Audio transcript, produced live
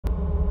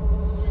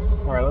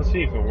Alright, let's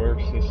see if it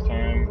works this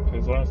time,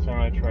 because last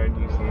time I tried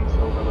using this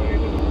overlay,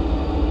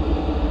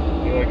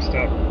 you like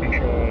stopped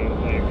controlling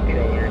the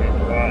controller and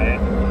didn't lie.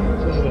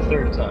 So this is the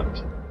third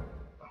attempt.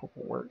 I hope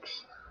it works.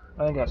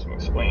 I think I got some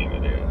explaining to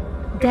do.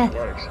 Death. It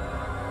works.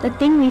 The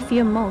thing we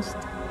fear most.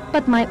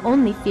 But my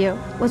only fear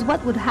was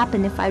what would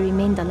happen if I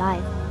remained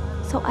alive.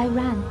 So I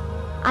ran.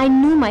 I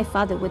knew my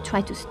father would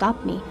try to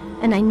stop me,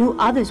 and I knew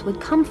others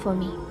would come for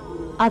me.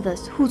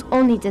 Others whose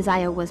only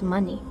desire was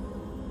money.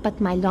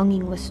 But my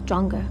longing was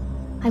stronger.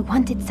 I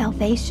wanted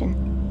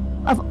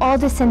salvation. Of all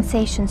the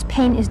sensations,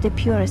 pain is the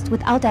purest,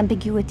 without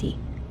ambiguity.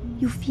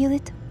 You feel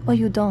it or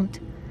you don't.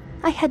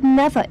 I had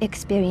never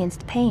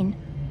experienced pain.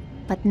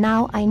 But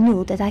now I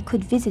knew that I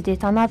could visit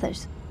it on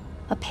others.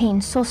 A pain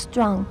so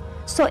strong,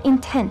 so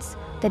intense,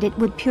 that it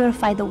would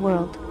purify the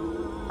world.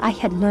 I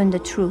had learned the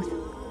truth,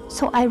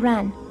 so I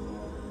ran.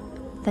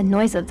 The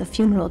noise of the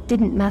funeral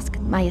didn't mask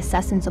my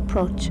assassin's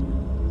approach.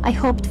 I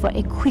hoped for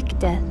a quick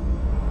death,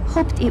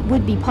 hoped it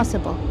would be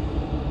possible.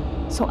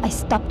 So I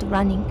stopped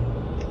running.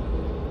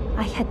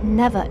 I had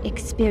never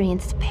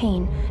experienced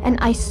pain, and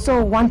I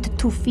so wanted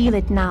to feel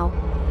it now.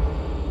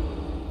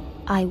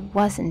 I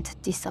wasn't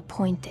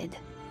disappointed.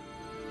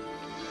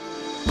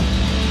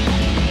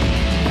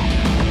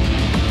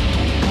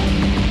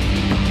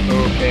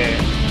 Okay.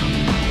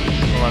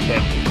 I'll let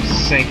that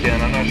sink in.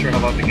 I'm not sure how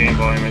loud the game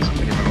volume is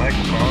compared to my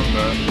microphone,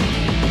 but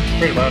it's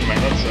pretty loud in my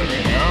headset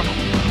right now.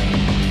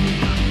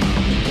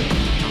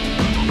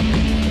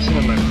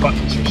 Assuming my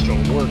buttons are still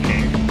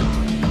working.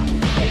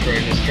 After I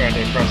just tried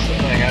to press the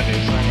thing, I did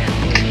sign my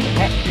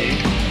hotkey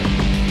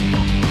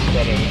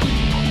instead of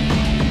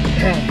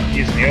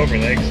using the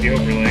overlay, because the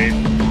overlay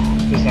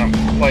does not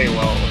play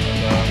well with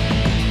the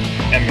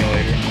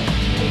emulator.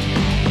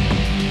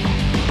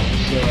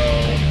 So,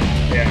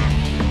 yeah.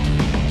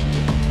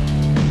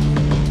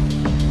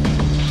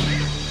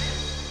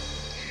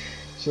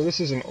 So this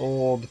is an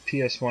old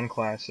PS1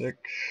 classic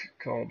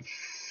called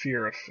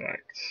Fear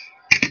Effect.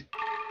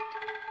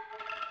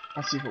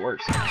 Let's see if it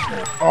works.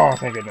 Oh,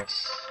 thank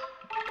goodness.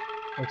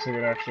 Looks like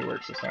it actually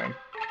works this time.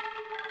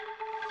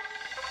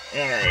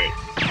 Alright.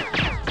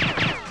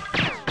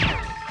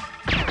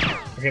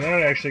 Okay, now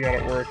I actually got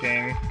it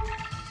working.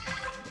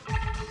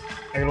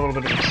 I got a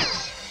little bit of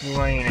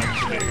explaining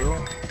to do.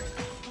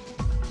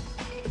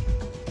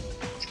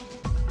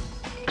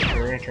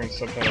 We're going to turn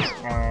subtitles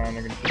on.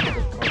 They're going to keep the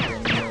difficulty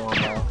on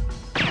normal.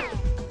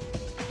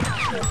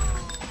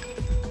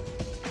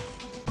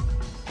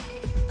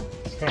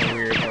 It's kind of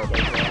weird how it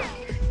does that.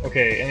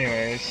 Okay,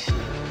 anyways.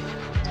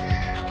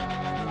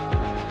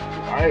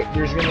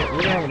 We're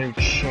gonna have a new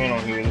channel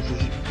here. This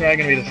is probably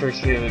gonna be the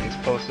first video that gets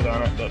posted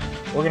on it, but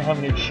we're gonna have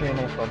a new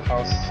channel called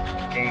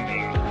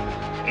QalanorGAME.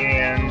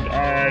 And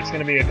it's going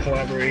to be a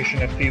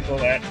collaboration of people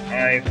that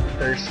I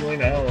personally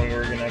know, and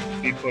we're going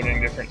to be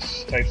putting different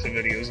types of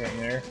videos on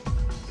there,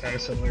 kind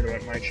of similar to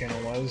what my channel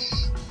was.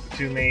 The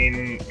two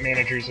main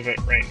managers of it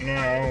right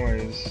now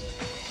is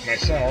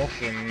myself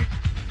and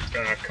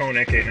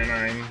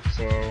Konik899,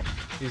 so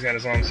he's got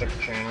his own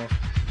separate channel,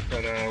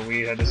 but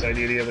we had this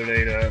idea the other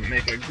day to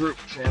make a group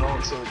channel,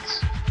 and so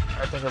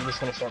I think I'm just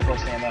going to start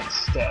posting on that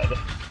instead.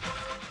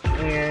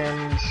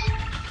 And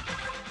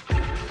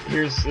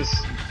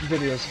this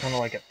video is kind of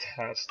like a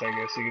test, I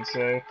guess you could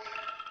say.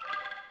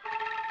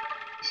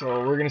 So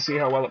we're going to see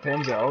how well it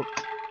pans out.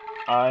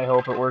 I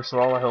hope it works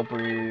well. I hope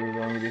we're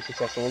going to be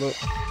successful with it.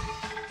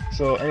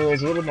 So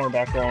anyways, a little more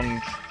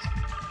background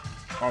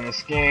on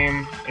this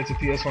game. It's a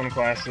PS1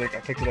 classic. I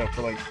picked it up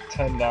for like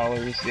 $10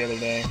 the other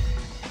day.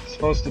 It's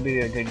supposed to be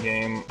a good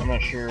game. I'm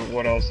not sure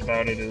what else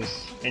about it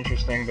is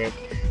interesting, but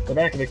the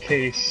back of the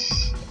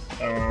case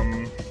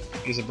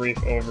is a brief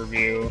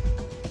overview.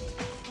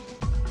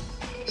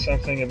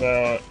 Something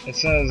about, it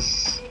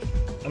says,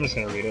 I'm just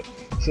going to read it.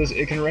 It says,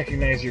 it can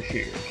recognize your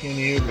fear. Can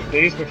you? But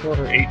days before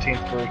her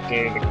 18th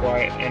birthday, the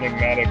quiet,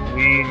 enigmatic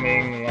Wei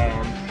Ming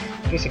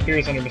Lam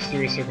disappears under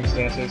mysterious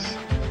circumstances.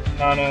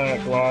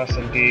 Hana, Gloss,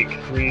 and Deke,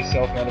 three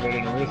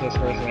self-motivated and ruthless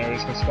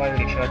mercenaries, conspire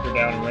to track her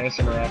down and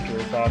ransom her off to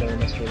her father,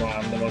 Mr.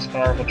 Lam, the most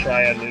powerful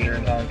triad leader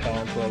in Hong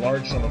Kong, for a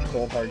large sum of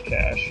cold hard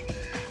cash.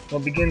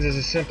 What begins as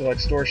a simple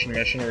extortion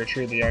mission to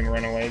retrieve the young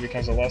runaway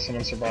becomes a lesson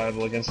in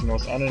survival against the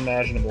most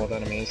unimaginable of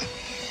enemies.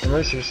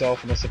 Immerse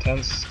yourself in this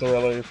intense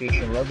thriller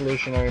featuring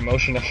revolutionary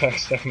motion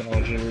effects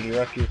technology where you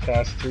direct your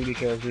cast 3D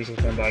characters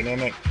within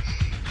dynamic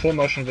full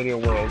motion video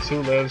worlds.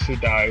 Who lives, who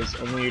dies,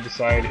 and then you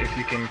decide if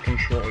you can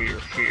control your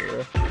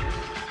fear.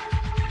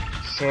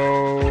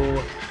 So,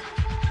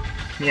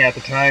 yeah, at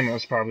the time it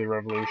was probably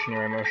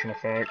revolutionary motion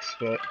effects,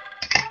 but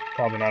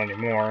probably not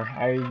anymore.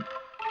 I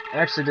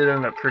actually did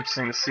end up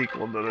purchasing the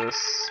sequel to this,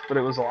 but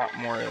it was a lot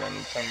more than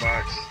 $10.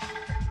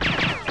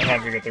 I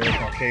had to get the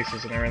original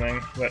cases and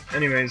everything. But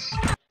anyways,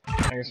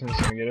 I guess I'm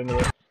just gonna get into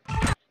it.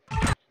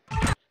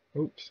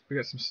 Oops, we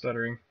got some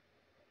stuttering.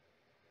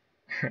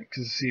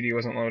 Because the CD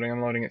wasn't loading.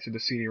 I'm loading it through the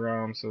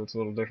CD-ROM, so it's a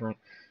little different.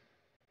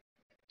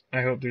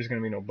 I hope there's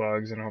gonna be no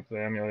bugs, and I hope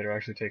the emulator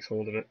actually takes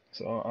hold of it.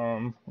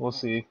 So, we'll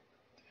see.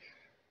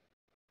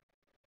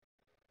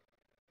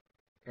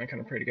 I kind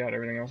of pray to God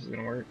everything else is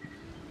gonna work.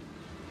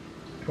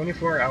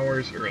 24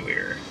 hours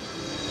earlier.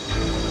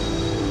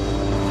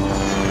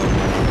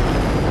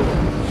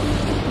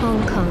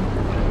 Hong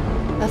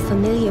Kong, a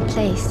familiar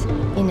place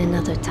in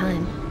another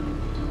time.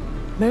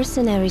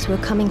 Mercenaries were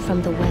coming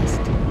from the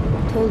west,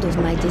 told of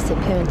my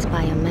disappearance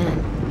by a man,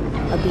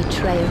 a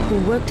betrayer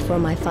who worked for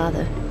my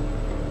father.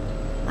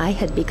 I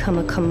had become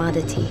a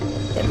commodity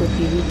that would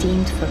be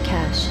redeemed for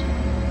cash.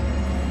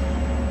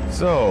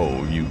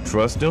 So, you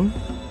trust him?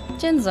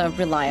 Jin's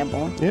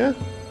reliable. Yeah?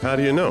 How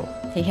do you know?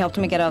 He helped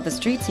me get out of the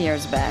streets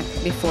years back,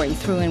 before he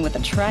threw in with a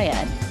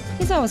triad.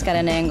 He's always got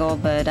an angle,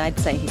 but I'd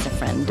say he's a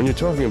friend. When you're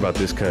talking about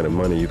this kind of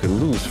money, you can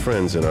lose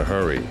friends in a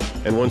hurry.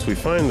 And once we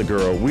find the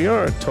girl, we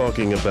are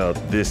talking about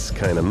this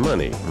kind of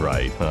money,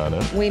 right,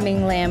 Hana? Wei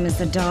Ming Lam is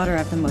the daughter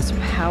of the most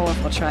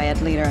powerful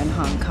triad leader in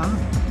Hong Kong.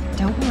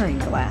 Don't worry,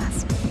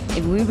 Glass.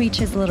 If we reach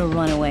his little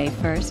runaway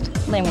first,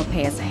 Lam will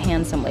pay us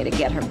handsomely to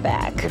get her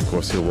back. Of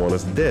course, he'll want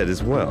us dead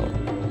as well.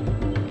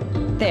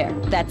 There,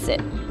 that's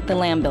it. The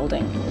Lam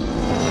building.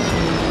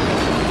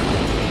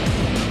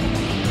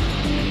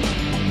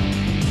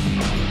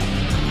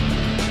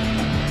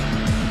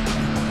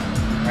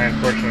 I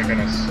unfortunately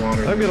gonna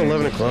slaughter. I've got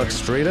 11 o'clock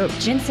straight up.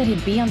 Jin said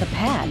he'd be on the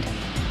pad.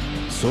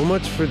 So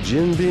much for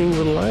Jin being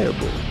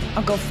reliable.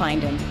 I'll go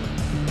find him.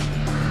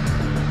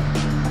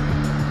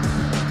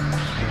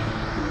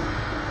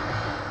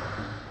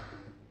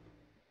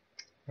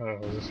 Oh,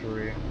 is this where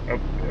we... Oh,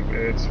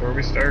 it's where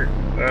we start.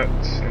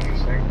 That's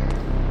interesting.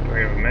 Do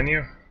we have a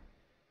menu?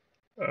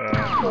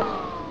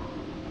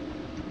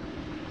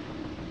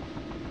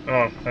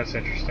 Oh, that's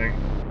interesting.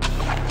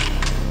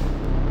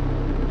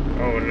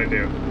 Oh, what did I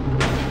do?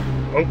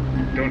 Oh,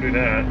 don't do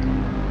that.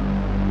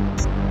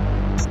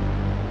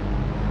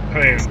 I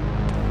mean,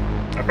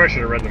 I probably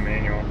should have read the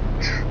manual.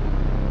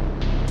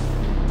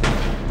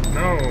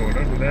 No,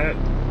 don't do that.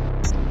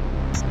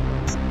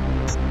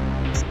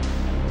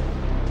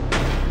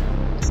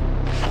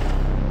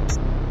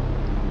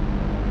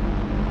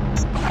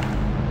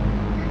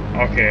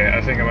 Okay,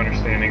 I think I'm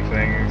understanding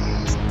things.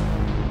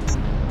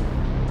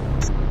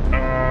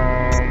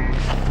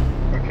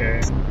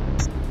 Okay.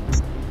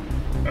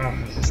 Oh,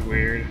 this is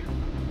weird.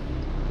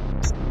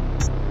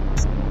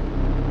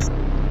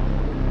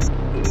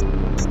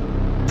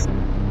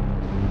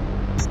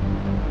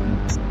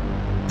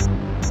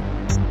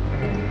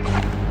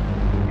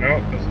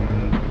 Nope, that's not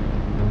it.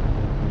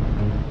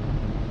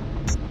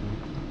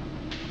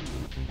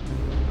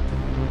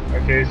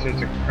 Okay, so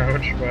it's a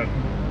crouch button.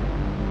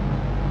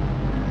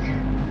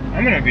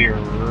 I'm gonna be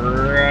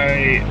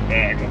right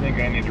back. I think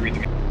I need to read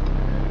the...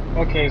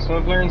 Okay, so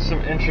I've learned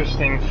some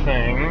interesting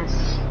things.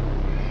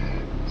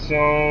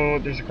 So,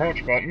 there's a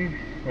crouch button,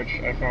 which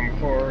I found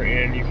before,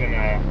 and you can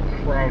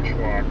crouch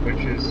walk,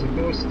 which is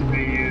supposed to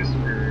be used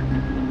for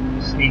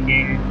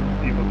sneaking.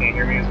 People can't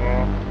hear me as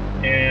well.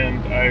 And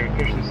I've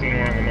officially seen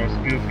one of the most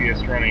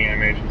goofiest running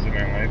animations in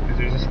my life, because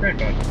there's a sprint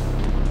button.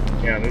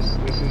 Yeah, this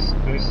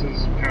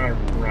is kind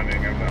of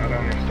running. I don't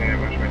understand it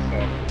much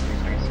myself.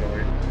 It's kind of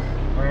silly.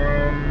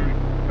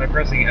 By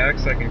pressing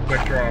X, I can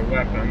quick draw a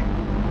weapon,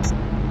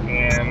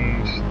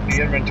 and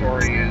the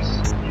inventory is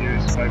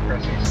used by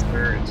pressing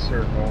square and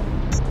circle.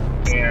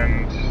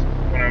 And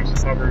when I'm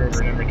hovered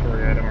over an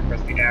inventory item, I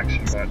press the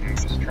action button,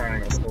 which is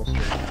triangle to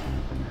holster.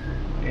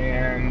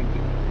 And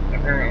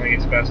apparently,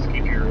 it's best to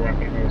keep your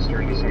weapon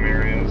holstered in some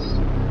areas.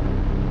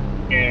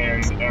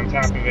 And on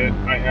top of it,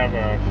 I have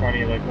a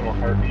funny, like, little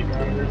heartbeat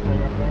monitor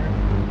thing up there.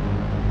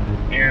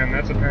 And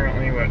that's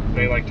apparently what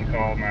they like to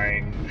call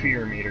my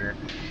fear meter.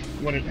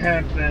 What it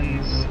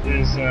happens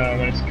is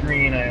when it's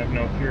green, I have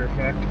no fear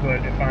effect,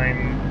 but if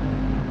I'm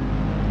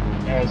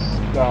as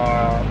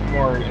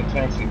more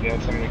intense it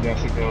gets, I'm gonna guess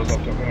it goes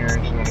up to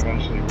orange and then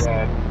eventually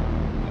red.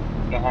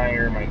 The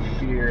higher my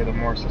fear, the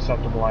more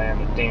susceptible I am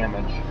to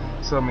damage.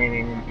 So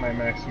meaning my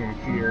maximum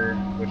fear,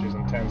 which is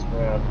intense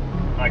red,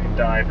 I could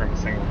die from a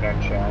single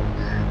gunshot.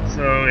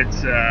 So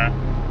it's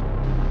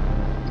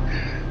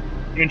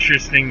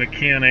interesting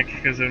mechanic,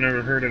 because I've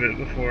never heard of it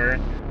before.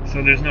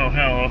 So there's no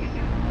health.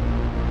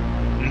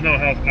 There's no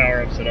health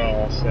power-ups at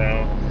all, so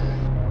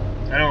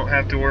I don't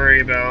have to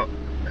worry about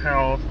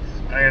health.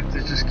 I have to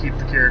just keep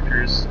the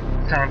character's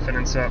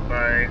confidence up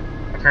by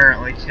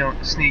apparently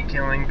sneak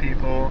killing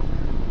people,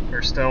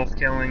 or stealth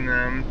killing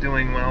them,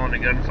 doing well in a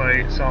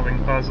gunfight,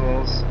 solving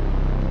puzzles,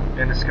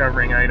 and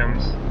discovering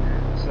items.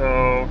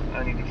 So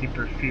I need to keep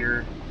her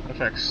fear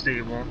effects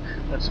stable.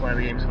 That's why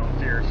the game's called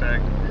Fear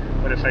Effect.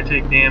 But if I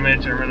take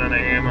damage, I run out of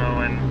ammo,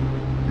 and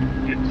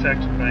get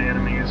affected by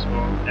enemies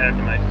will add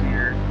to my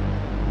fear.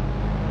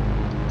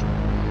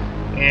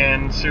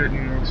 And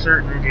certain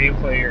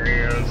gameplay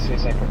areas,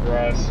 as I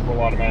progress,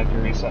 will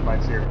automatically reset my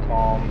fear to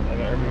calm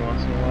every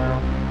once in a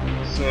while.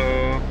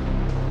 So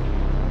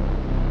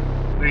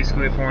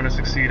basically, if I want to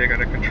succeed, I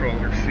gotta control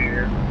her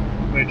fear,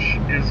 which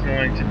is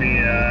going to be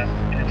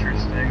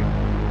interesting.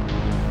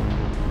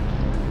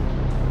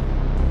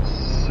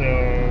 So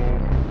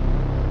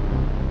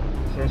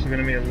it's also going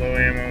to be a low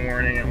ammo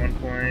warning at one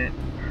point.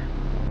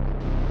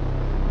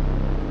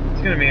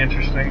 It's going to be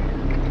interesting.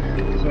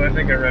 So I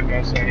think I read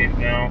most I need to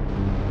know.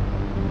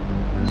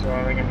 So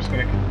I think I'm just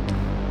gonna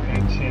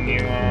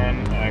continue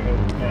on. I hope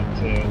not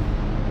to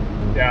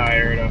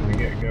die right off the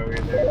get-go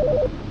either.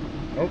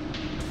 Oh.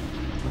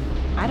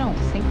 I don't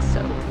think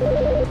so.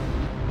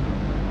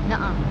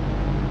 Nuh-uh.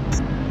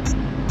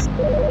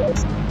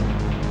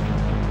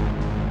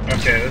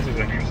 Okay, this is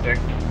interesting.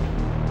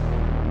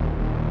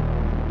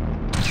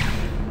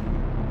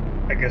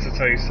 I guess that's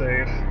how you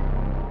save.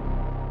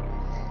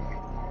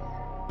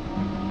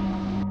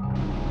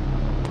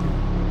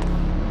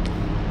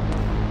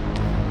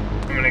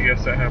 I'm gonna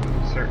guess that happens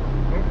in certain.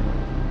 Oh.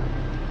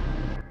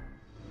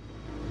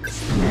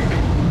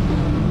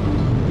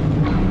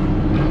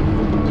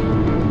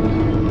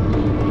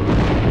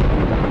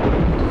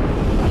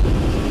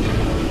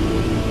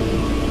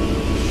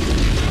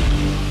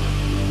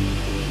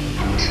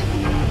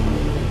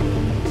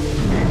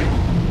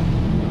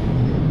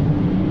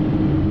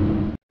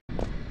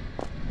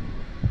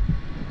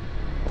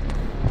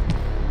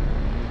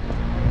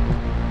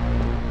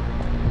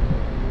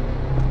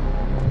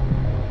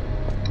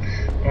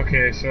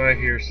 Okay, so I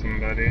hear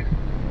somebody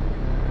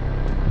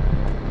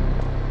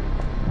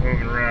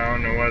moving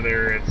around, and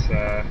whether it's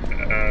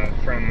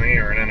friendly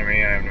or an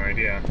enemy, I have no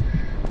idea.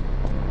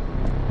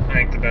 I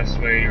think the best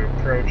way to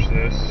approach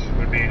this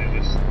would be to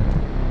just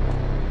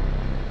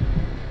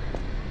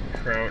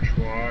crouch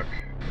walk.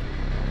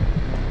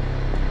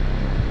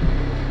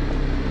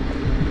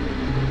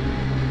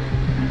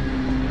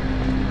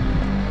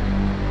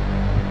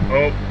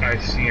 Oh, I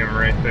see him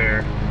right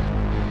there.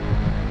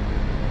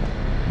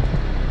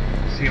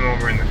 See him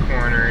over in the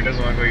corner. It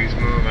doesn't look like he's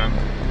moving.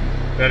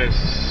 That is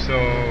so...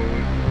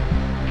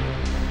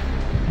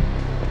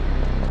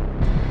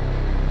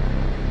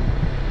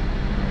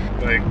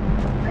 like...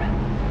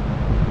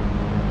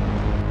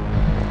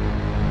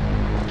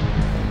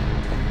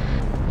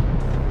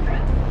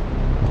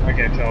 I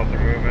can't tell if they're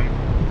moving.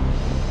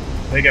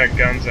 They got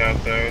guns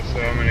out though, so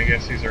I'm gonna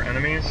guess these are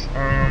enemies.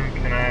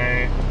 Can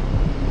I...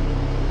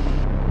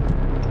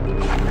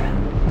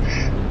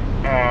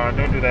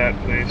 don't do that,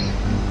 please.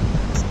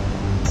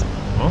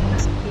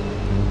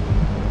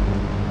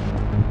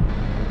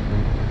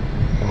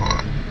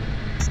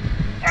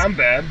 I'm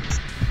bad.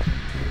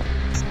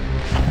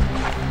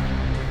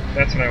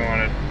 That's what I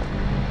wanted.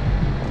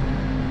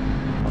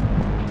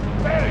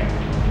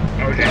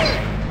 Oh, jeez.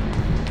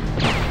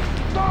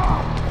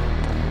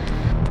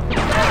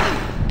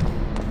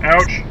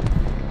 Ouch.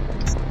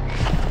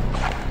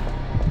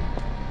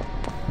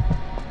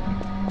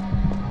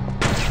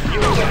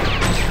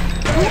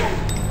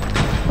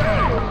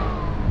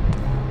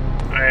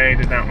 I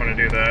did not want to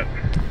do that.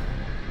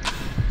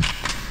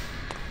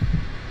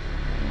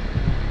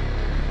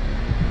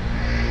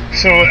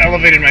 So it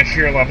elevated my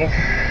fear level.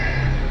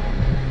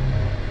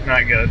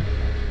 Not good.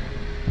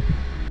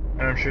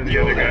 And I'm sure the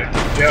other guy.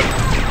 Yep,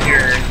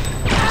 here.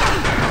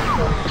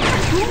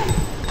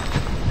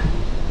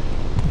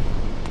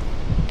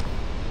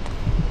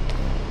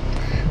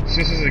 So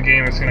this is a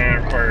game that's going to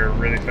require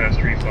really fast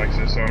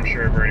reflexes, so I'm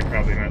sure I've already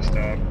probably messed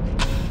up.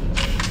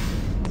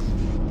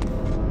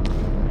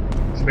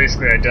 So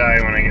basically I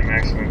die when I get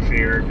maximum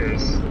fear,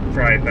 because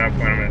probably at that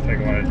point I'm going to take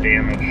a lot of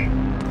damage.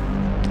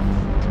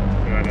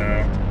 But,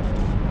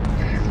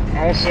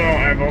 also,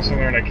 I've also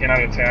learned I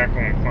cannot attack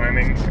when I'm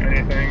climbing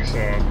anything, so,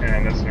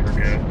 man, that's never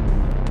good.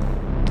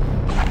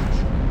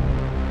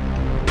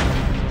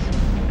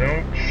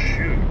 Don't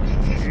shoot.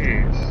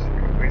 Jeez.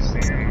 You're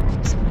wasting ammo.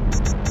 Just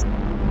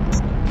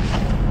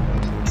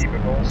keep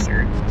it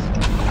holstered.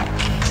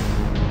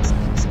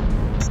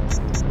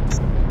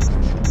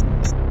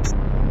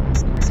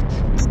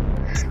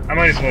 I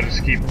might as well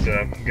just keep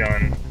the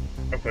gun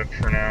equipped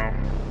for now.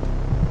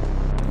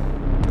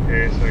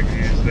 Okay, so I can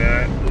use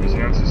that. There's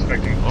an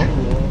unsuspecting tool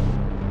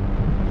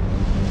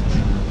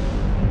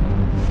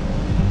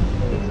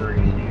over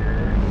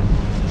here.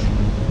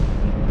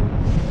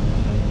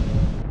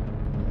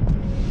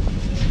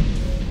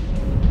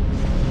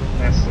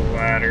 That's the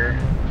ladder.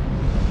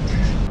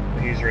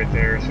 He's right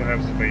there, so what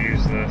happens if I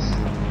use this?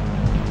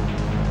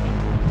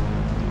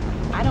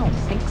 I don't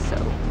think so.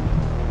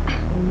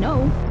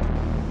 No.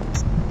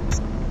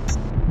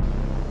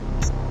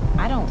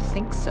 I don't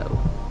think so.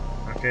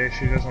 Okay,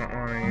 she doesn't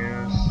want to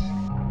use...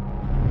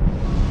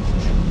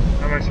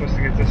 How am I supposed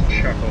to get this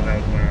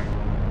chucklehead then?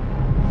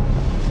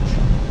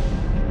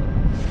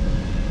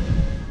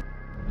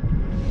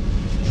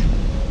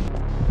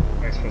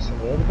 Am I supposed to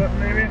hold the button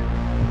maybe?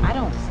 I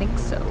don't think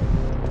so.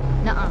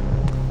 Nuh-uh.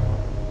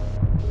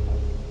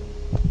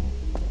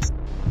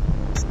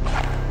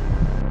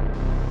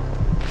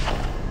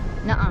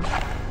 Nuh-uh.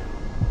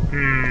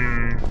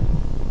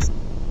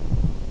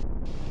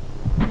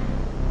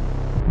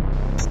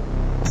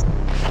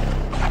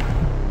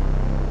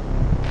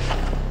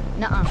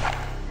 Nuh-uh.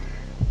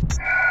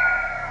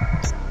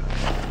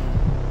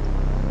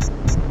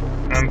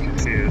 I'm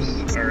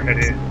confused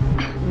already.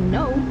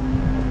 No.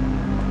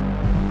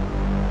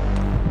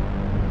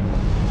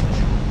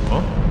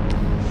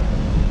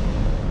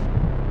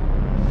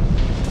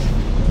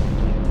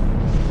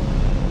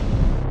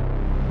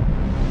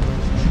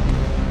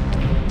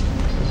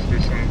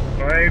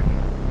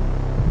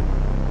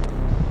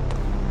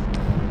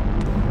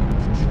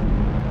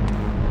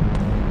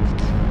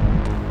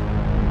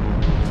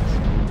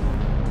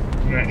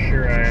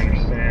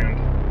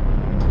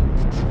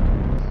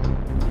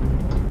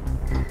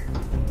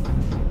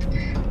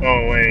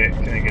 Oh wait,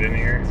 can I get in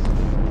here?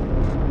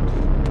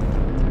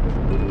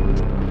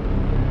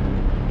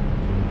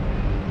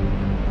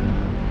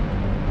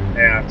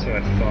 Yeah, that's what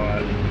I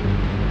thought.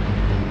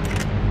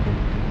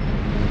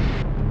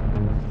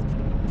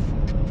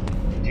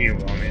 Do you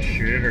want me to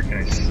shoot it or can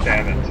I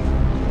stab it?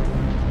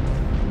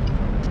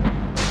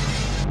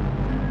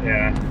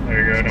 Yeah, there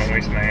you go, don't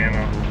waste my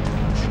ammo.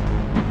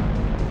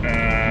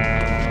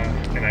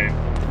 Can I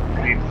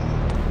leap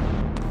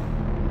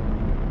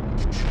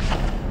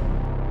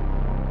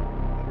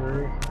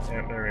through?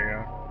 Yep, there we go.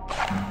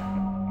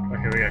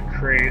 Okay, we got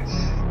crates.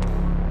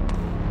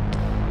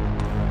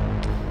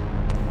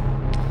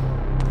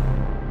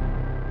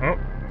 Oh,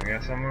 we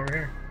got some over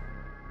here.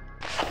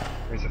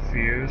 There's a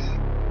fuse.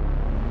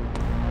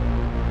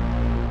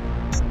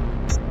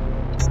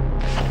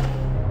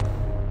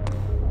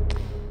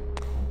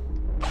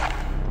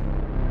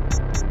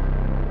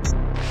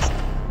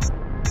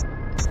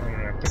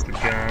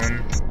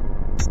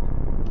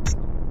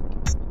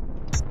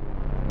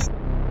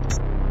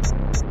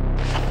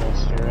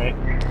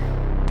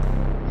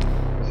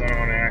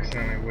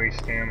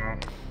 Ammo. I'm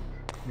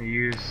gonna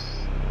use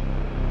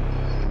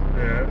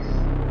this.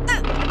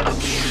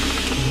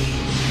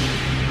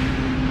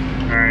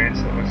 Alright,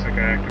 so it looks like I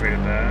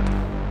activated that.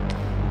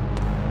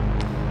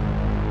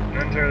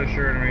 Not entirely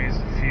sure what I'm gonna use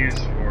the fuse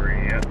for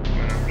yet,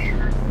 but I'm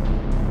sure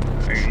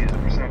I can use it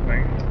for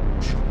something.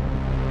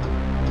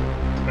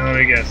 Now let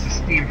me guess, the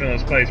steam from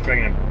those pipes is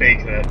probably gonna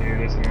bake that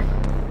dude, isn't it?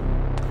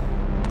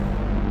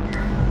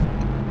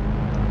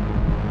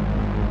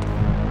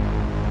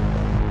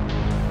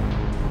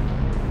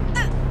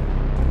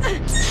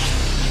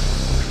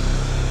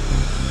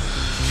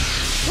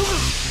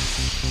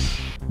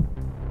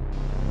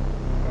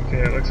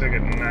 Okay, it looks like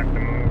it knocked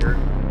him over.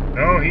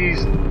 No,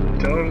 he's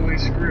totally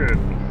screwed.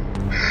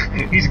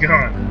 He's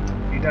gone.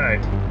 He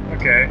died.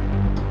 Okay.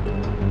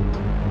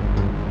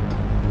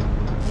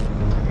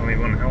 Only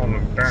one hell of a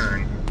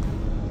burn.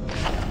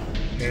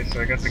 Okay, so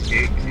I got the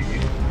gate key.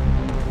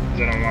 Is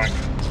that unlocked?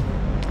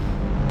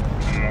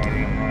 I don't know what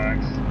it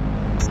unlocks.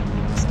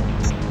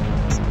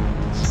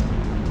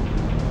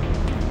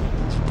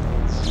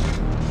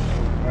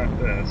 Not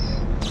this.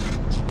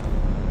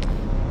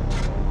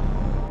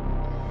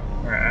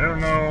 Alright, I don't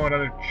know what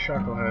other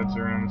chuckleheads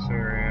are in this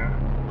area.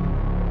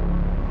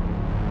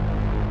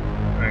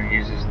 I'm gonna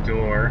use this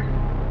door.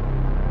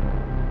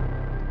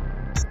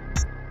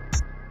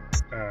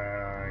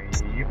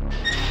 Yep.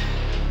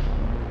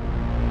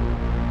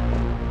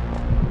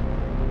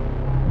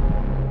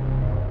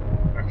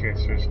 Okay,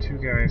 so there's two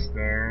guys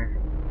there.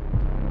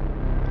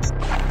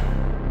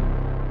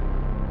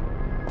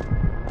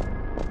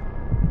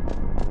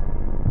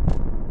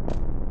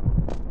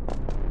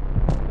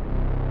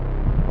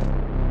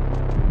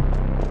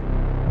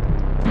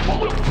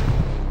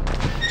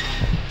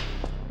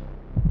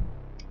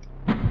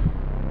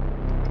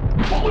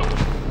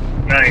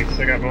 Nice,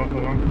 I got both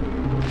of them.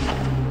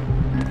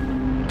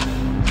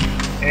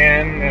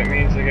 And that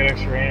means I got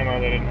extra ammo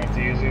that I didn't have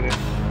to use either.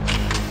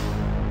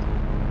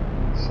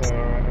 So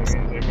that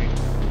means I can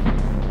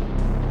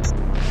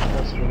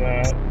holster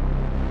that.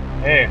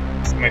 Hey,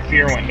 my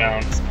fear went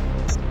down.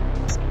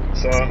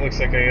 So it looks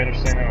like I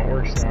understand how it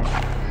works now.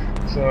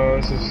 So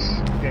this is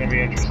gonna be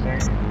interesting.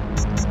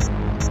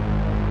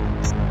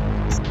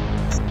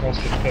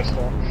 Holster the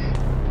pistol.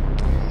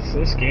 So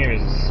this game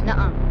is...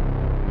 Nuh-uh.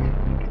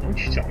 Don't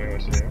you tell me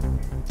what to do.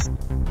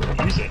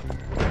 Use it.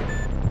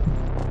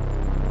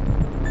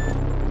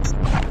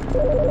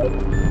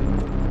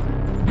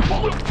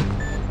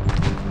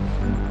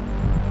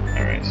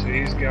 Alright, so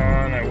he's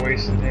gone. I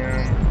wasted him.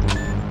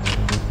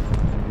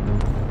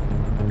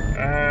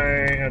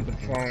 I had the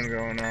phone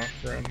going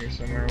off around here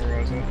somewhere. Where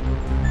was it?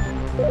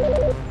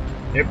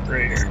 Yep,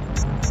 right here.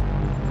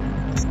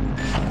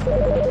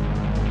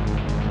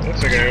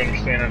 Looks like I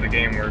understand how the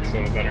game works a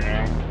little better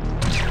now.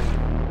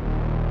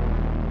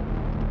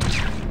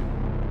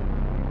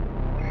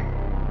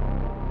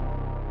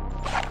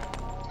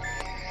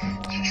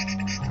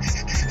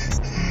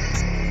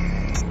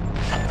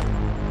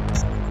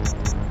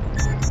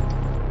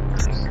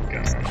 Where's the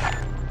gun?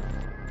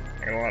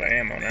 I got a lot of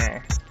ammo now.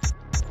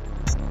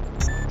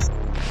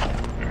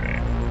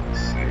 Alright,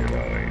 let's see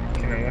what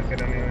can I look at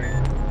anything?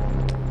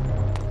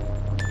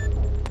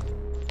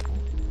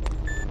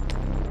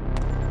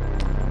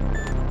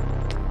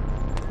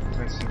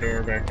 That's the door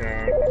back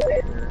out,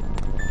 sure.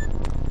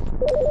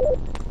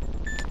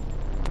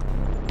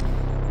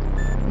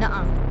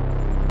 Nuh-uh.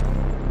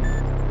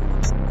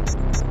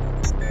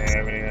 Do I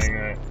have anything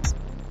that...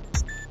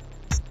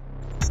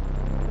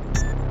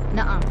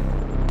 Nuh-uh.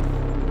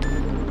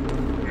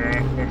 No,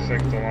 looks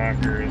like the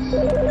locker is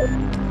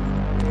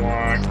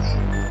locked.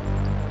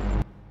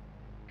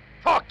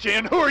 Fuck,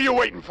 Jin, who are you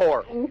waiting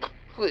for?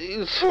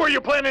 Please. Who are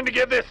you planning to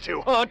give this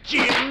to, huh,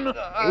 Jin?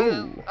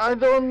 I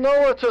don't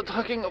know what you're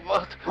talking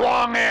about.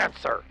 Wrong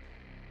answer.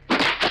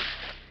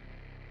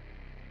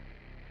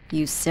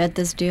 You said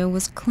this deal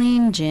was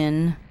clean,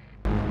 Jin.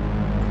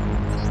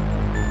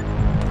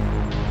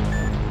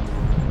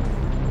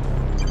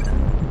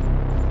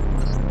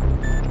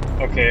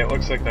 Okay, it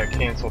looks like that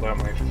canceled out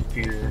my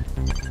fear.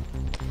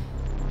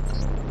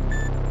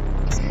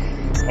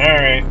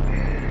 Alright.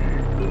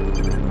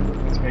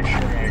 Let's make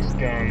sure my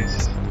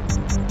gun's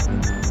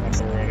up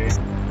already.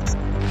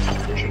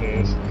 Which it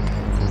is.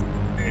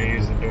 I'm gonna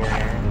use the door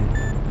now.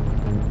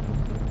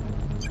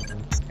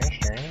 Gosh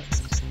darn it.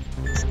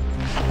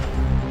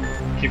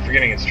 Keep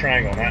forgetting it's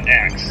triangle, not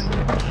X.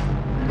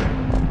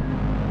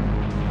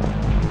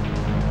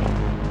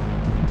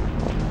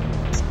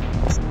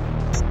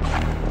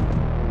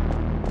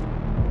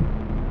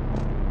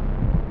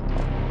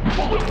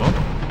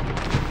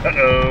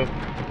 Uh-oh.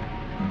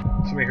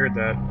 Somebody heard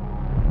that.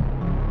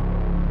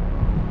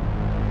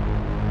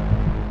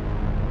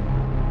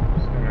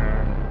 Just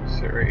gonna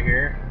sit right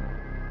here.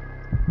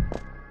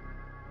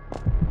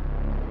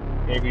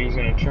 Maybe he's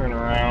gonna turn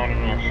around,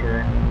 I'm not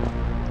sure.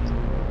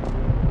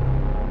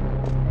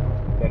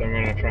 But I'm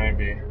gonna try and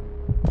be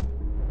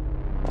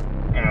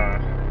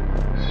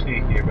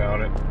sneaky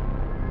about it.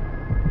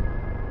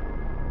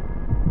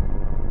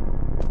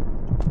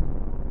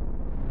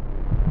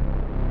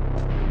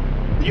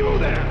 You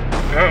there!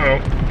 Uh-oh,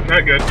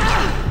 not good.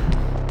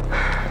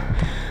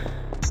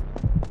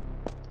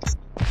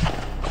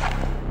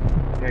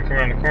 Gonna come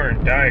around the corner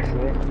and die,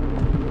 fool.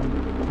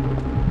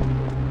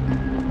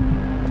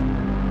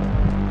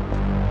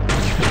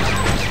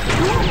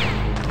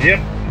 Yep,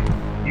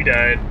 you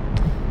died.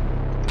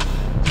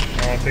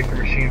 I'll take the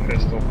machine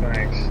pistol,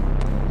 thanks.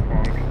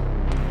 Honk.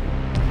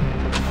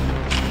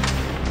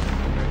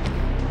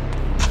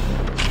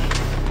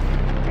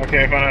 Okay,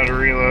 I found how to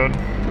reload.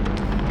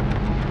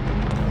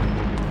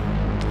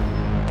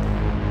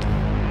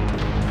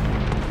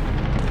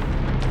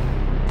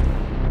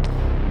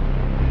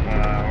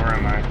 Where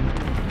am I?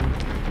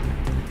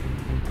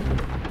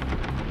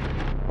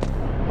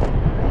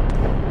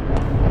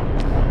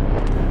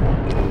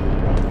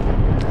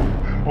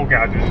 Oh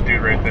god, there's a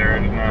dude right there.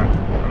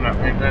 I'm not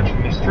paying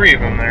attention. There's 3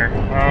 of them there.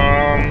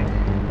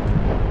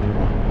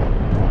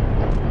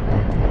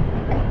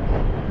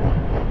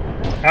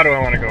 How do I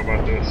want to go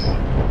about this?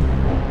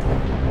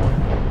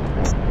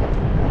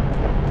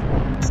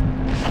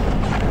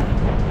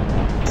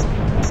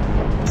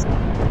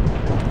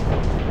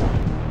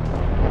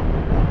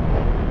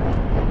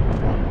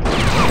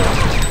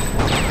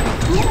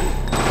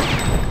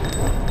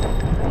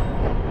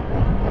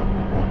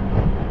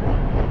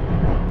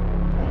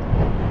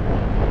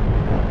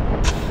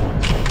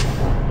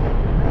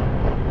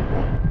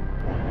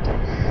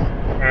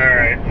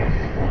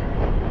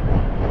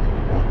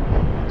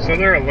 So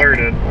they're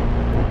alerted.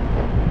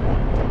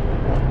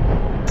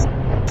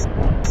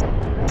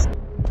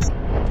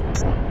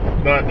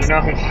 But they're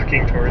not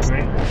walking towards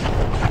me,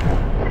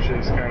 which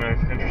is kind of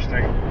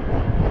interesting.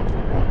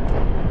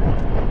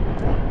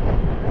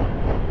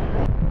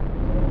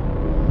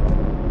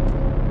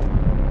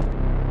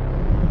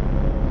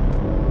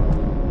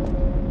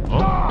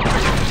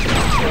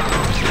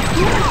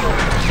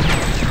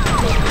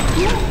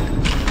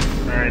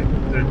 Alright,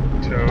 they're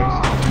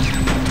toes.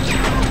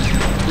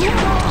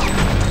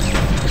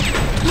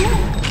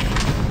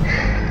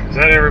 Is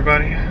that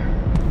everybody?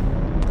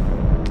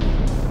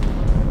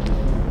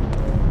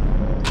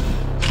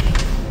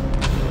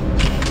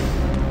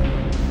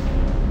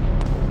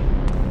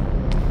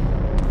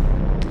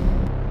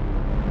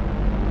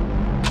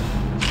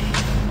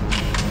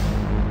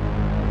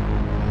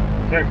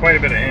 Got quite a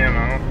bit of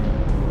ammo.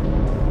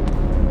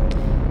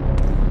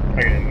 I'm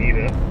gonna need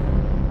it.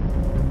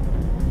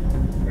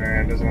 And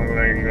it doesn't look like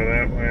I can go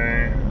that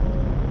way.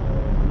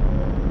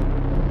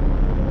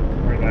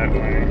 Or that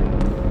way.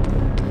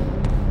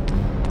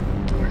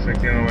 Looks like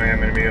the only way I'm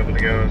going to be able to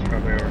go is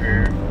probably over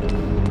here.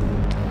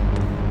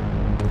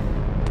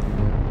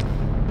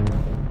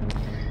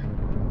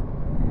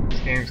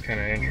 This game's kind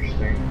of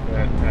interesting,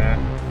 but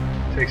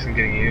takes some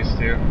getting used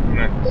to. I'm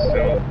not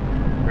still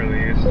really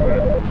used to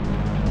it.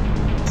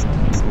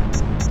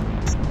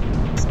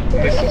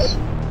 At least these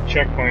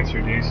checkpoints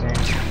are decent.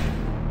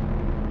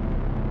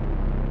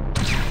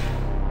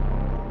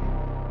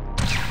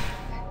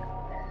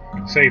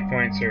 Save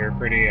points are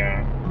pretty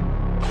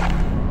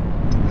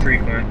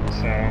frequent,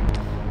 so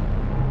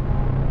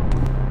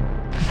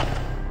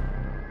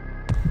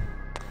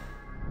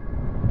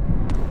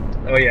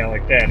oh yeah,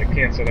 like that, it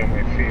canceled out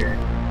my fear.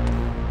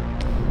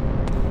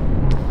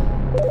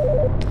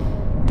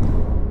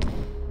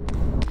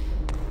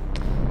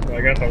 So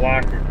I got the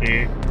locker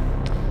key. I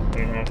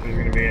don't know if there's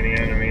going to be any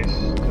enemies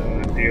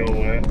to deal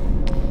with.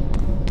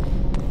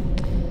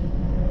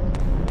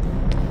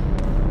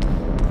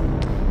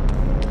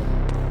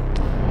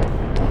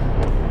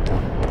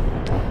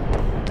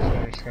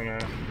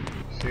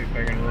 See if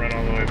I can run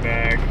all the way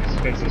back.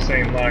 If it's the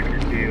same locker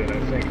key that I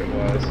think it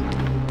was,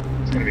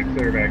 it's going to be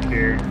clear back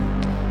here.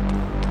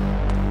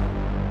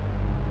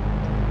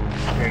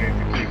 I need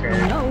the key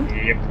card. No.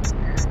 Yep.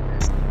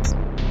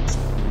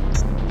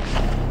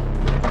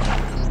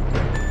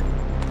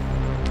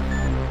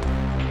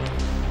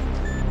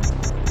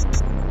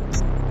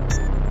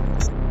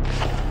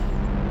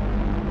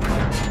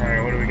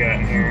 Alright, what do we got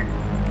in here?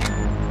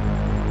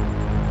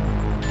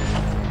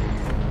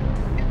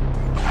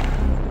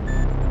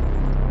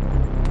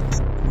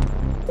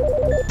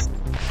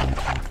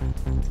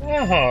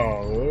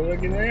 Oh,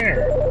 looky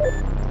there.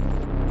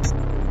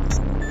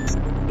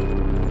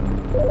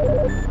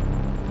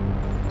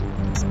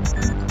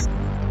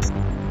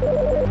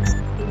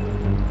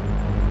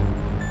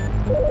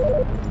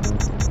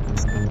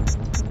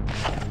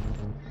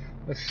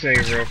 Let's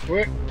save real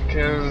quick,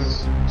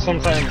 because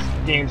sometimes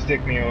games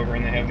dick me over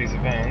and they have these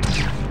events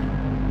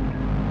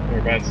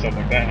where bad stuff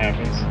like that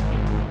happens.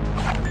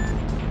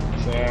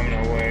 So I'm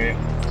gonna wait.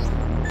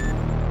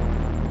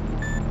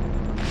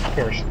 Of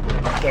course,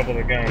 double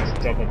the guns,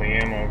 double the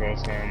ammo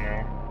goes down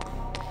now.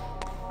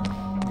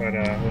 But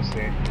we'll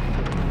see.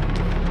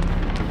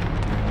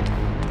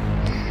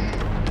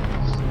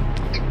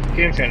 The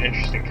game's got an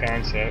interesting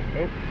concept.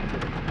 Oh.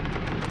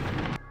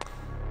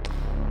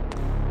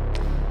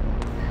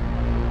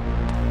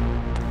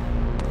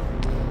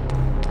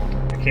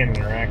 I can't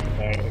interact with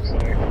that, it looks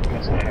like. It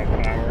must not have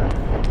power.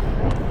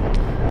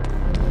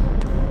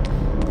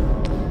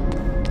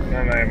 Now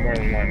I have more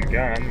than one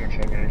gun, which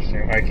I don't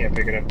understand why I can't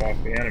pick it up off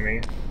the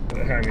enemy.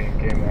 But, I mean,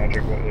 game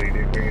logic, what will you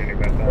do? Bring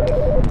about that?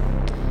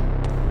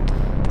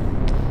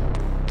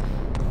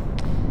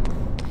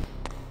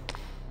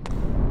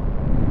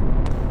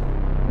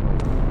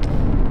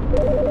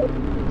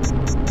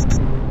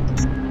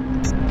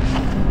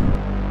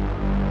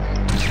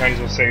 Might as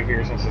well save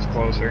here since it's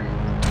closer.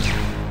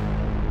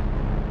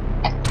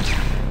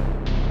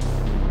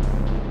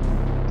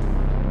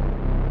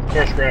 Of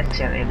course, graphics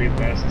aren't going to be the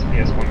best.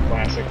 PS1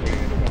 Classic, what do you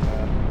do about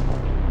that?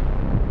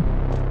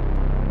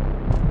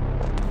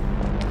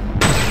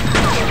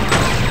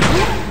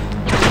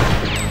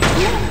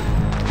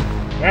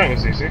 That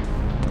was easy.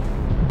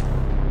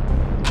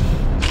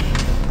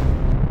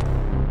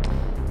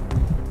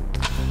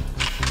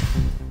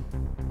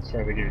 That's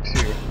why they give you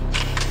 2.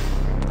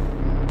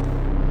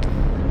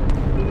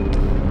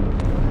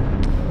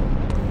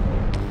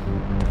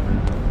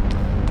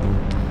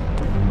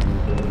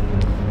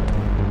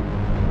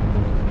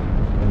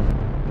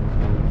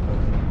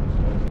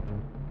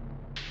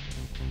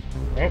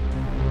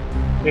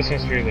 This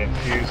one's where the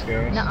fuse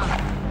goes. Nuh-uh.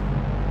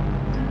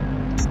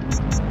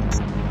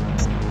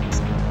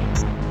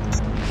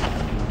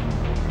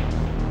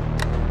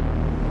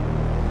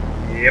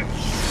 Yep.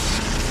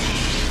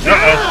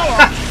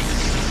 Uh-oh.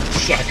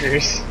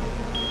 Suckers.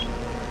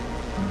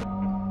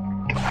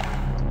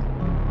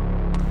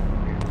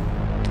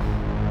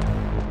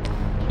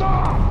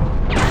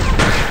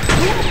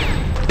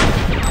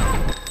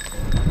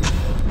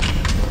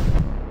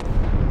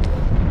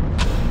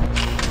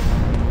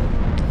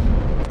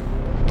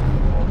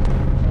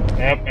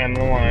 Yep, end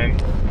the line.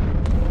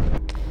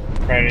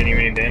 Probably didn't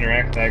even need to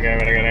interact with that guy,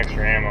 but I got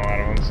extra ammo out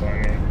of him, so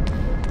I mean,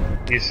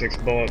 he's 6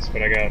 bullets,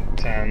 but I got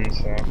 10,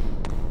 so I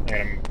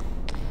got a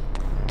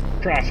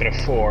profit of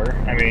 4.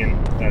 I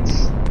mean,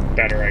 that's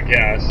better, I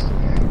guess.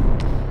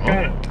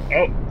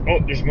 Oh,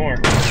 there's more.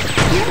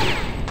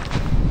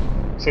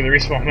 So they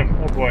respawn him.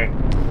 Oh boy.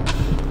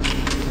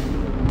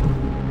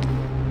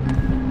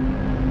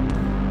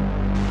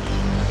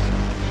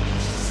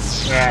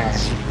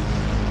 Ah.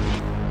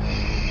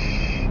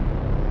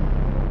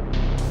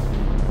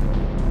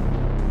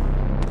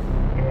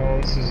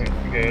 This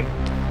isn't good.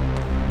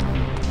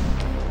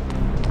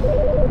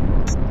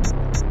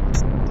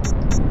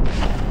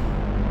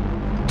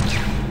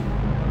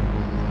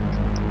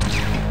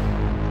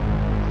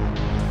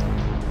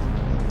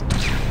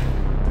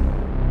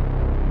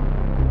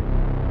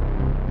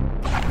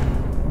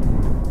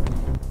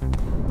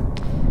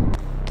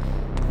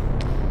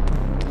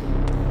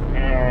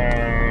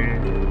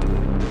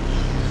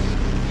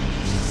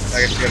 I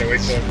guess we gotta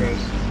wait till it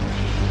goes.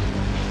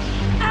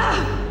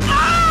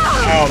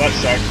 Oh, that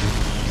sucked.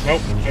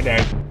 Nope, I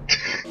died.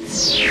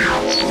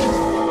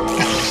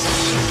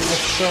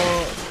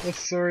 That's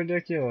so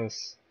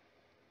ridiculous.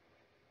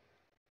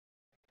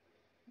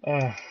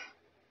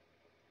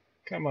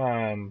 Come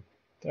on.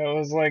 That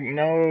was like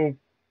no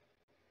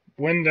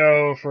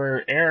window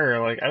for error.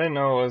 Like, I didn't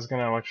know it was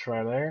gonna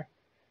electrify there.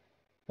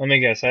 Let me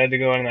guess, I had to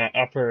go in that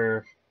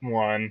upper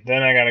one,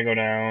 then I gotta go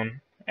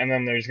down, and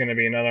then there's gonna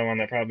be another one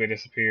that probably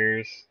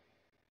disappears.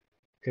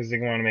 Because they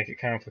want to make it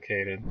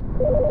complicated.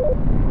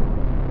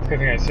 It's a good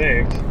thing I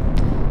saved.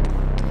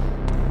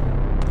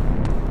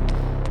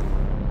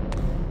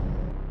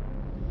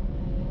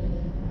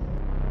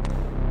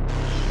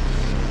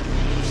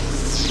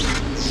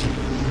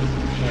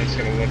 I'm just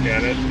gonna look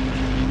at it.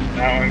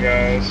 That one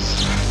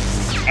goes.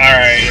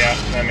 Alright, yeah,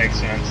 that makes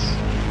sense.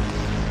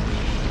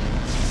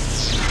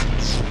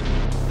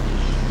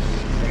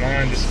 Come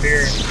on,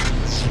 disappear.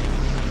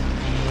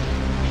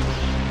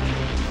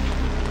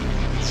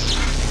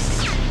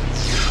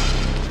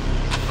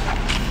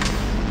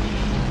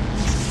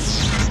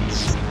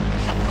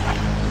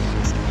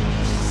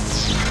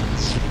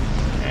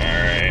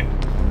 Alright.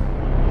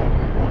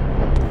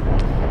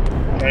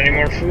 Got any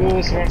more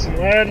fools who want some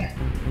lead?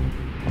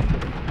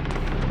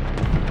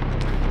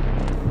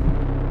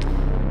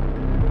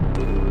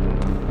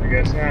 I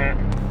guess not.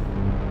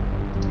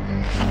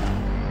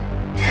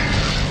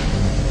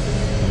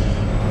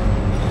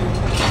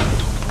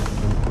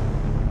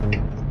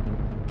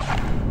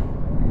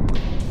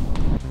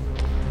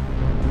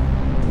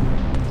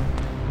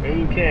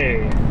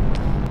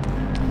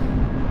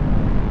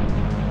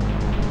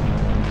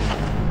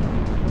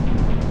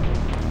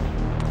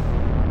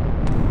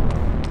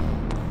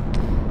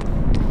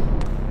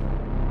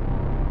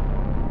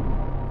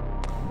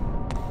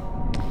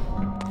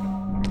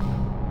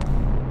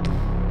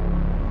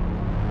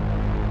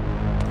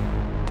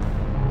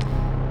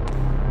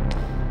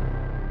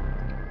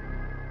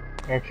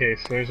 Okay,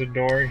 so there's a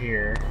door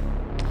here.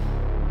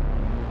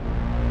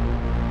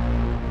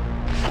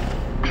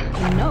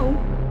 No.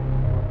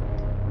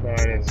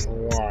 But it's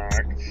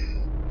locked.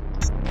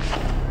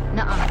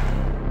 Nuh-uh.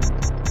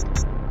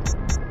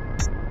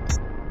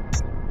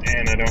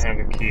 And I don't have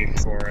a key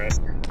for it.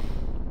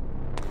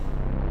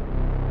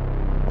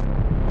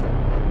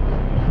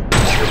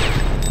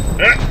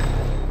 Ah!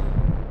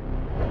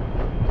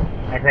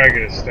 I probably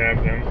could have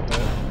stabbed him,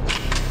 but...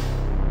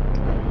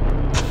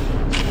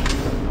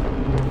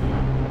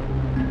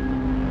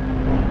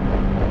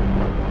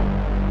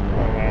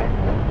 Oh wow.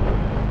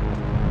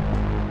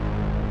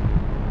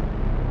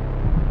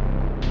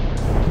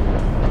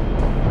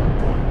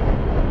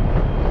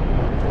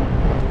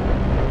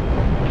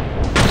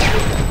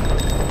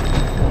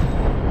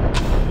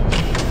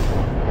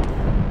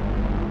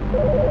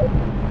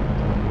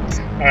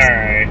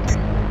 Alright.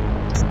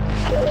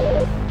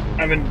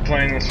 I've been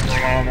playing this for a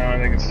while now. I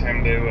think it's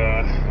time to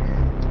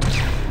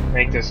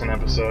make this an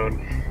episode.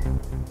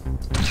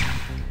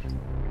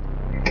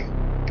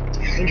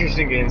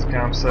 Interesting games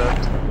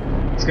concept.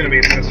 It's gonna be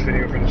a test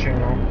video for the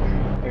channel,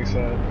 like I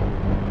said.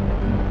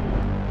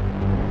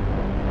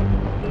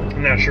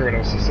 I'm not sure what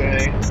else to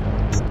say.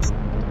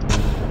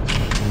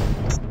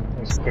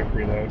 Let's quick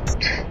reload.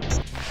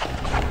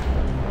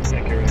 I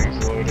think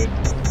everything's loaded.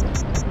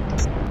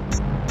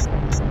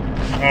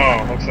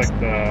 Oh, looks like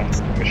the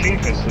machine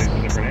pistol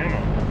uses different ammo.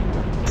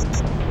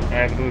 I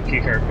have the blue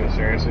keycard pistol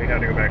here, so we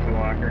had to go back to the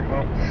locker.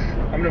 Well,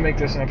 I'm gonna make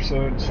this an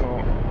episode, so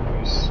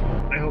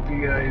I hope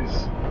you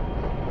guys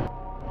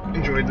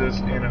enjoyed this,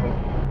 and I hope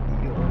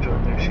you'll enjoy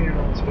the next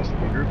channel. It's supposed to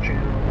be a group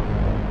channel.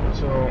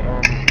 So,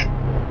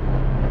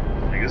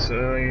 I guess I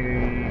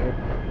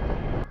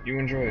hope you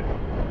enjoyed.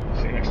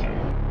 See you next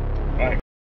time.